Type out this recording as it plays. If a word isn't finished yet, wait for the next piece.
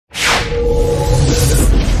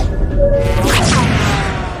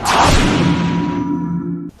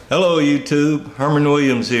Hello YouTube, Herman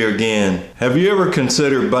Williams here again. Have you ever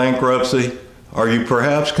considered bankruptcy? Are you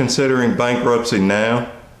perhaps considering bankruptcy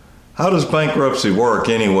now? How does bankruptcy work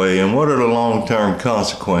anyway, and what are the long-term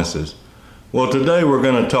consequences? Well, today we're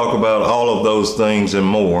going to talk about all of those things and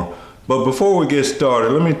more. But before we get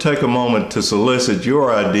started, let me take a moment to solicit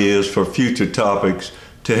your ideas for future topics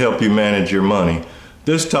to help you manage your money.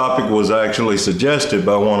 This topic was actually suggested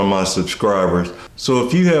by one of my subscribers. So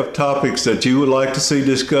if you have topics that you would like to see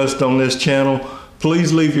discussed on this channel,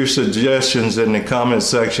 please leave your suggestions in the comment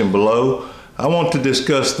section below. I want to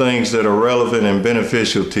discuss things that are relevant and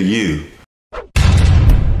beneficial to you.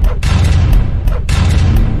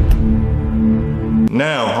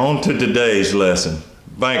 Now, on to today's lesson,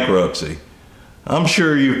 bankruptcy. I'm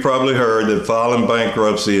sure you've probably heard that filing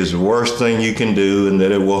bankruptcy is the worst thing you can do and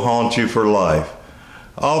that it will haunt you for life.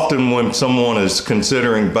 Often when someone is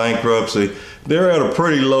considering bankruptcy, they're at a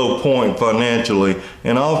pretty low point financially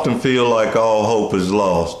and often feel like all hope is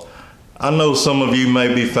lost. I know some of you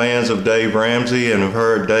may be fans of Dave Ramsey and have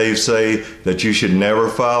heard Dave say that you should never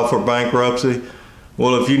file for bankruptcy.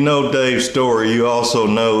 Well, if you know Dave's story, you also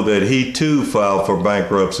know that he too filed for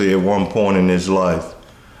bankruptcy at one point in his life.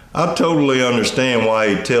 I totally understand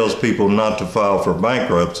why he tells people not to file for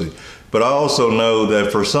bankruptcy, but I also know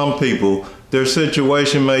that for some people, their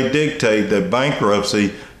situation may dictate that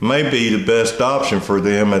bankruptcy may be the best option for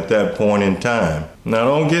them at that point in time. Now,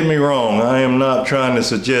 don't get me wrong, I am not trying to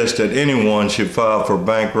suggest that anyone should file for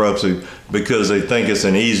bankruptcy because they think it's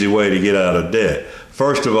an easy way to get out of debt.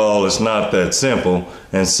 First of all, it's not that simple,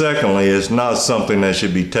 and secondly, it's not something that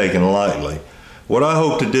should be taken lightly. What I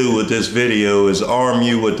hope to do with this video is arm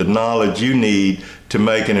you with the knowledge you need to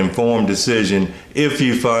make an informed decision if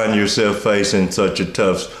you find yourself facing such a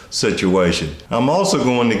tough situation. I'm also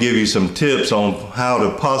going to give you some tips on how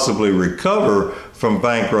to possibly recover from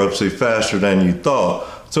bankruptcy faster than you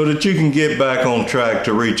thought, so that you can get back on track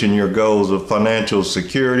to reaching your goals of financial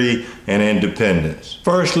security and independence.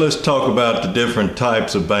 First, let's talk about the different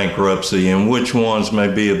types of bankruptcy and which ones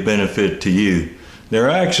may be of benefit to you. There are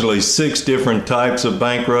actually 6 different types of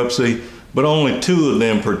bankruptcy, but only 2 of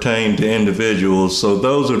them pertain to individuals, so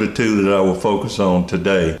those are the 2 that I will focus on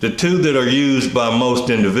today. The 2 that are used by most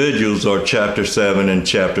individuals are Chapter 7 and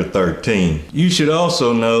Chapter 13. You should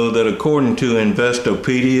also know that according to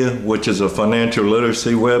Investopedia, which is a financial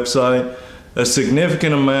literacy website, a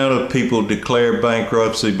significant amount of people declare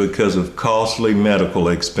bankruptcy because of costly medical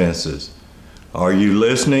expenses. Are you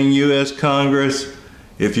listening, U.S. Congress?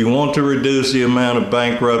 If you want to reduce the amount of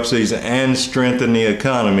bankruptcies and strengthen the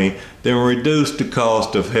economy, then reduce the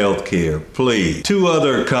cost of health care, please. 2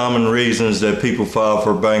 other common reasons that people file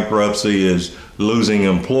for bankruptcy is losing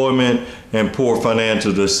employment and poor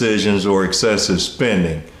financial decisions or excessive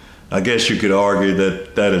spending. I guess you could argue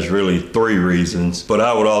that that is really 3 reasons, but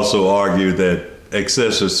I would also argue that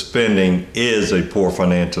excessive spending is a poor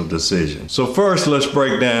financial decision. So first, let's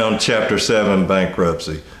break down Chapter 7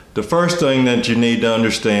 bankruptcy. The first thing that you need to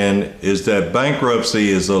understand is that bankruptcy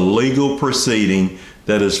is a legal proceeding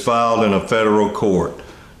that is filed in a federal court.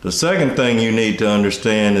 The second thing you need to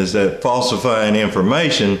understand is that falsifying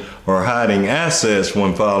information or hiding assets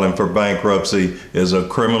when filing for bankruptcy is a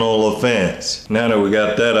criminal offense. Now that we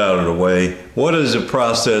got that out of the way, what is the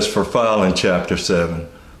process for filing Chapter 7?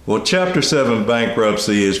 Well, Chapter 7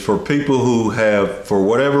 bankruptcy is for people who have, for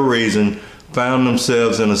whatever reason, found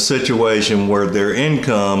themselves in a situation where their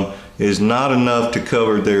income is not enough to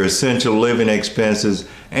cover their essential living expenses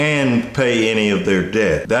and pay any of their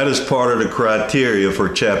debt. That is part of the criteria for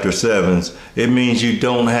Chapter 7s. It means you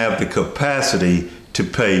don't have the capacity to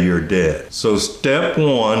pay your debt. So step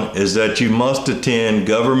 1 is that you must attend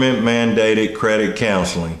government-mandated credit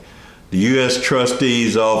counseling. The U.S.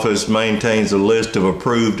 Trustee's Office maintains a list of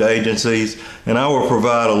approved agencies, and I will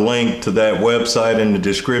provide a link to that website in the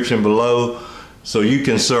description below, so you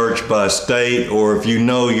can search by state, or if you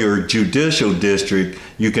know your judicial district,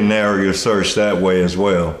 you can narrow your search that way as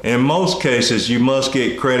well. In most cases, you must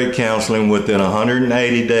get credit counseling within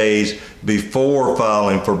 180 days before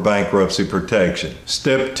filing for bankruptcy protection.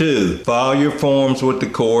 Step 2, file your forms with the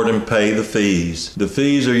court and pay the fees. The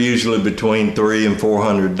fees are usually between $300 and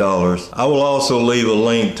 $400. I will also leave a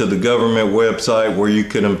link to the government website where you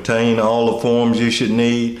can obtain all the forms you should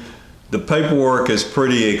need. The paperwork is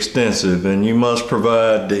pretty extensive, and you must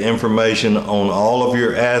provide the information on all of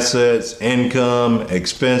your assets, income,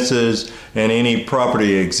 expenses, and any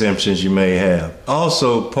property exemptions you may have.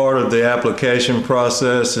 Also, part of the application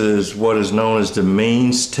process is what is known as the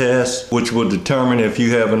means test, which will determine if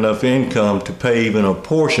you have enough income to pay even a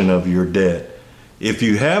portion of your debt. If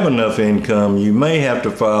you have enough income, you may have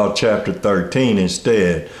to file Chapter 13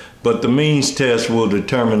 instead, but the means test will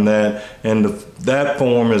determine that, and that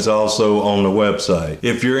form is also on the website.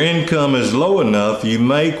 If your income is low enough, you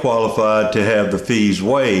may qualify to have the fees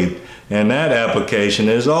waived, and that application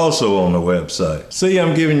is also on the website. See,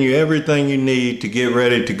 I'm giving you everything you need to get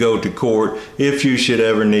ready to go to court if you should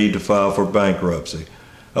ever need to file for bankruptcy.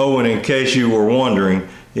 Oh, and in case you were wondering,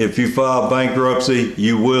 if you file bankruptcy,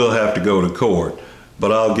 you will have to go to court.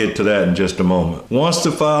 But I'll get to that in just a moment. Once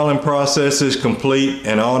the filing process is complete,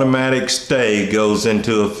 an automatic stay goes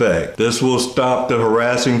into effect. This will stop the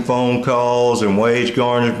harassing phone calls and wage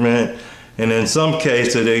garnishment, and in some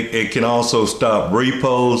cases it can also stop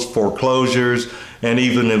repos, foreclosures, and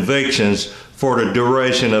even evictions for the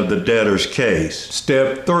duration of the debtor's case.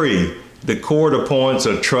 Step 3. The court appoints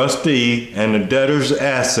a trustee, and the debtor's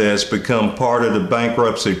assets become part of the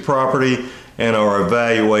bankruptcy property and are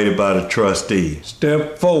evaluated by the trustee.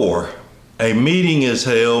 Step 4. A meeting is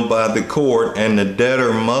held by the court, and the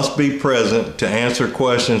debtor must be present to answer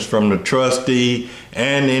questions from the trustee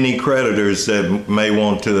and any creditors that may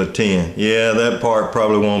want to attend. Yeah, that part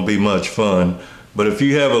probably won't be much fun, but if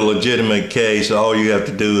you have a legitimate case, all you have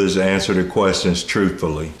to do is answer the questions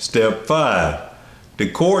truthfully. Step 5.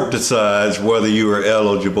 The court decides whether you are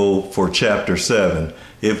eligible for Chapter 7.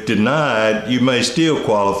 If denied, you may still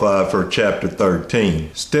qualify for Chapter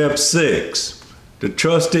 13. Step 6. The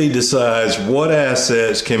trustee decides what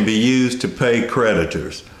assets can be used to pay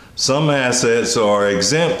creditors. Some assets are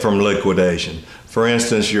exempt from liquidation. For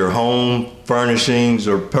instance, your home, furnishings,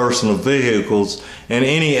 or personal vehicles, and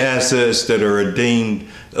any assets that are deemed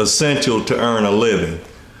essential to earn a living.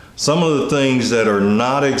 Some of the things that are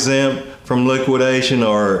not exempt from liquidation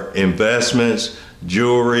are investments,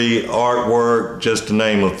 jewelry, artwork, just to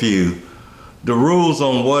name a few. The rules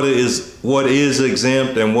on what is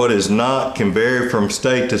exempt and what is not can vary from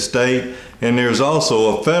state to state, and there's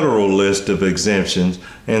also a federal list of exemptions,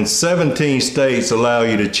 and 17 states allow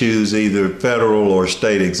you to choose either federal or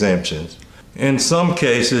state exemptions. In some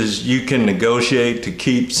cases, you can negotiate to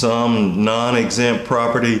keep some non-exempt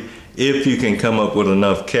property if you can come up with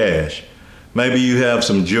enough cash. Maybe you have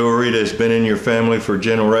some jewelry that's been in your family for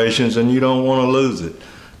generations and you don't want to lose it.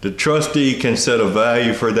 The trustee can set a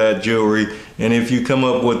value for that jewelry, and if you come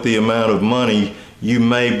up with the amount of money, you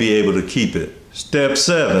may be able to keep it. Step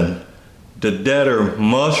 7. The debtor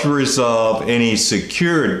must resolve any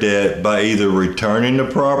secured debt by either returning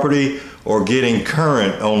the property or getting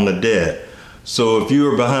current on the debt. So if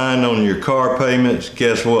you are behind on your car payments,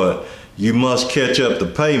 guess what? You must catch up the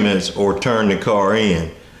payments or turn the car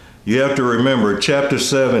in. You have to remember, Chapter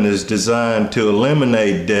 7 is designed to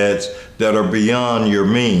eliminate debts that are beyond your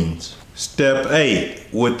means. Step 8.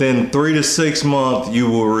 Within 3 to 6 months, you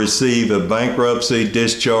will receive a bankruptcy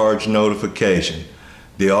discharge notification.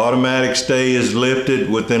 The automatic stay is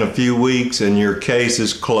lifted within a few weeks and your case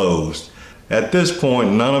is closed. At this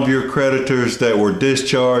point, none of your creditors that were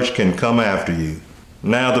discharged can come after you.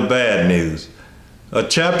 Now the bad news. A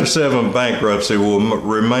Chapter 7 bankruptcy will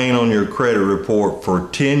remain on your credit report for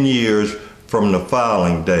 10 years from the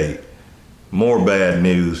filing date. More bad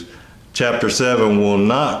news. Chapter 7 will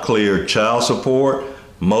not clear child support,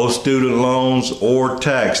 most student loans, or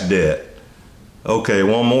tax debt. Okay,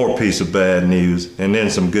 one more piece of bad news, and then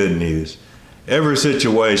some good news. Every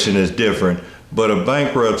situation is different, but a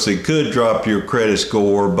bankruptcy could drop your credit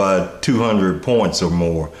score by 200 points or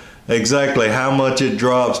more. Exactly how much it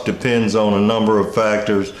drops depends on a number of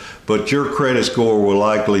factors, but your credit score will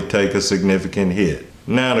likely take a significant hit.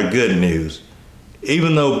 Now the good news.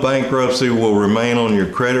 Even though bankruptcy will remain on your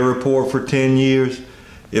credit report for 10 years,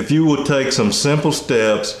 if you will take some simple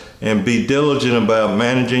steps and be diligent about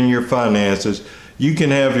managing your finances, you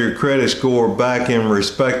can have your credit score back in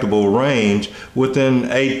respectable range within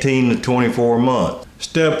 18 to 24 months.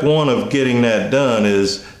 Step 1 of getting that done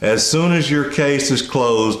is, as soon as your case is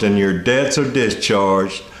closed and your debts are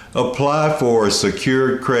discharged, apply for a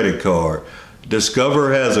secured credit card.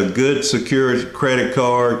 Discover has a good secured credit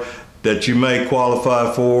card that you may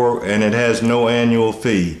qualify for, and it has no annual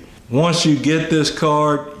fee. Once you get this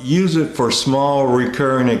card, use it for small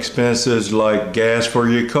recurring expenses like gas for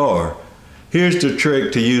your car. Here's the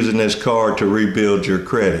trick to using this card to rebuild your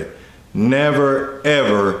credit. Never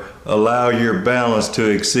ever allow your balance to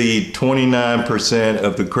exceed 29%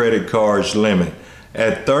 of the credit card's limit.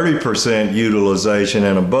 At 30% utilization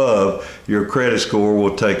and above, your credit score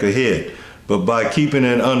will take a hit. But by keeping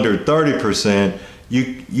it under 30%,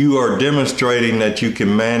 you are demonstrating that you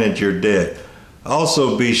can manage your debt.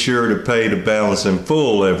 Also be sure to pay the balance in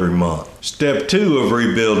full every month. Step 2 of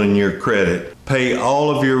rebuilding your credit. Pay all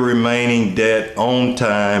of your remaining debt on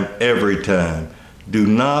time, every time. Do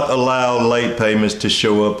not allow late payments to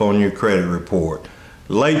show up on your credit report.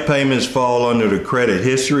 Late payments fall under the credit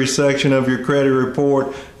history section of your credit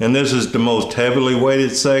report, and this is the most heavily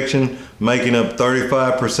weighted section, making up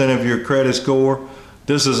 35% of your credit score.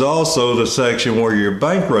 This is also the section where your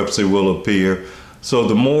bankruptcy will appear, so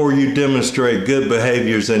the more you demonstrate good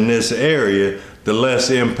behaviors in this area, the less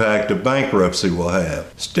impact a bankruptcy will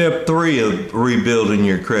have. Step 3 of rebuilding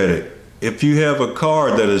your credit. If you have a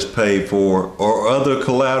card that is paid for or other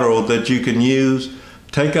collateral that you can use,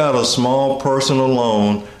 take out a small personal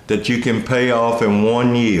loan that you can pay off in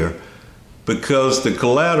 1 year. Because the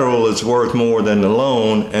collateral is worth more than the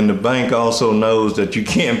loan, and the bank also knows that you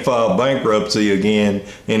can't file bankruptcy again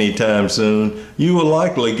anytime soon, you will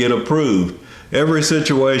likely get approved. Every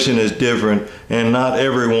situation is different and not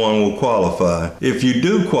everyone will qualify. If you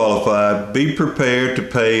do qualify, be prepared to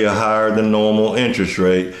pay a higher than normal interest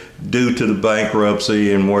rate due to the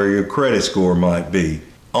bankruptcy and where your credit score might be.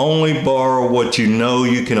 Only borrow what you know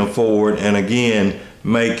you can afford, and again,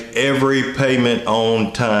 make every payment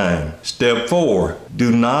on time. Step 4,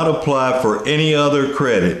 do not apply for any other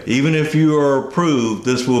credit. Even if you are approved,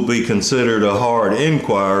 this will be considered a hard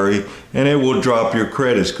inquiry and it will drop your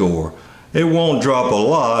credit score. It won't drop a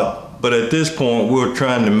lot, but at this point we're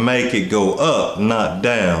trying to make it go up, not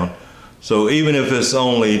down. So even if it's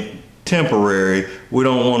only temporary, we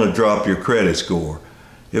don't want to drop your credit score.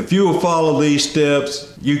 If you will follow these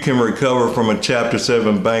steps, you can recover from a Chapter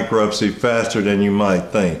 7 bankruptcy faster than you might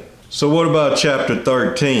think. So what about Chapter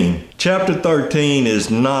 13? Chapter 13 is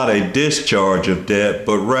not a discharge of debt,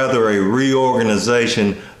 but rather a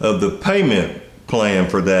reorganization of the payment plan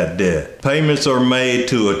for that debt. Payments are made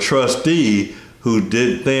to a trustee who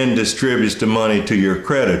then distributes the money to your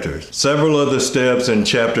creditors. Several of the steps in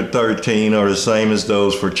Chapter 13 are the same as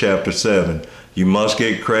those for Chapter 7. You must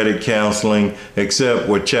get credit counseling, except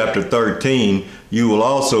with Chapter 13, you will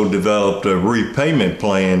also develop a repayment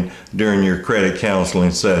plan during your credit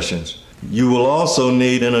counseling sessions. You will also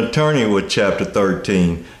need an attorney with Chapter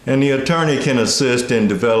 13, and the attorney can assist in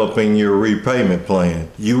developing your repayment plan.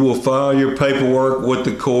 You will file your paperwork with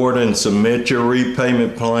the court and submit your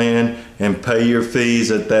repayment plan and pay your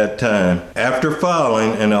fees at that time. After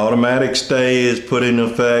filing, an automatic stay is put in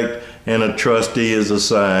effect and a trustee is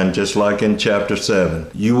assigned, just like in Chapter 7.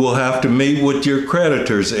 You will have to meet with your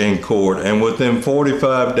creditors in court, and within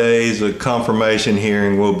 45 days a confirmation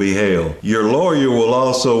hearing will be held. Your lawyer will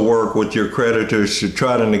also work with your creditors to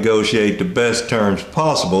try to negotiate the best terms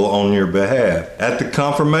possible on your behalf. At the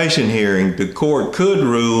confirmation hearing, the court could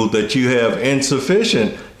rule that you have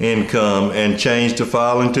insufficient income and change the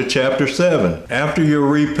filing to Chapter 7. After your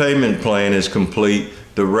repayment plan is complete,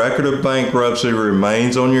 the record of bankruptcy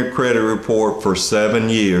remains on your credit report for 7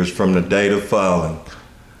 years from the date of filing.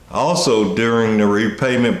 Also, during the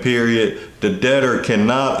repayment period, the debtor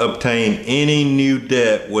cannot obtain any new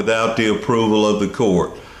debt without the approval of the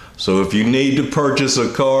court. So if you need to purchase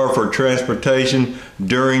a car for transportation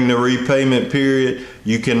during the repayment period,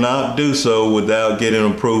 you cannot do so without getting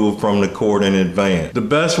approval from the court in advance. The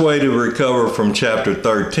best way to recover from Chapter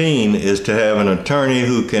 13 is to have an attorney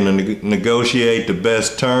who can negotiate the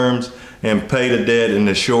best terms and pay the debt in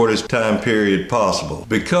the shortest time period possible.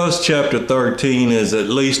 Because Chapter 13 is at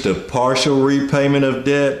least a partial repayment of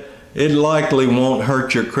debt, it likely won't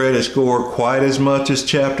hurt your credit score quite as much as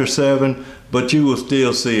Chapter 7, but you will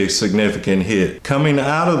still see a significant hit. Coming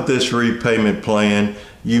out of this repayment plan,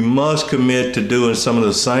 you must commit to doing some of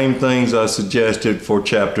the same things I suggested for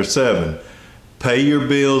Chapter 7. Pay your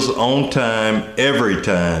bills on time every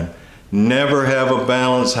time. Never have a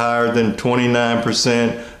balance higher than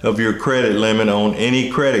 29% of your credit limit on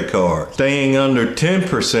any credit card. Staying under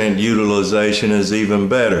 10% utilization is even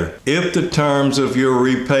better. If the terms of your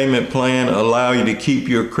repayment plan allow you to keep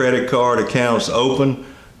your credit card accounts open,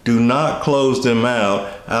 do not close them out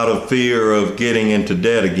of fear of getting into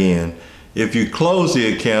debt again. If you close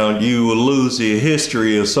the account, you will lose the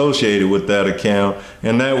history associated with that account,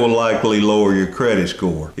 and that will likely lower your credit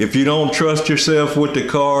score. If you don't trust yourself with the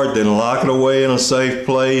card, then lock it away in a safe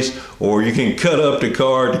place, or you can cut up the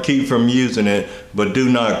card to keep from using it, but do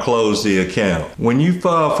not close the account. When you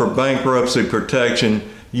file for bankruptcy protection,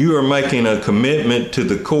 you are making a commitment to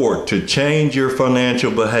the court to change your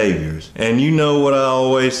financial behaviors. And you know what I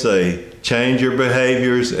always say, change your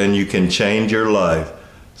behaviors and you can change your life.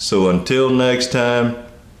 So until next time,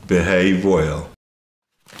 behave well.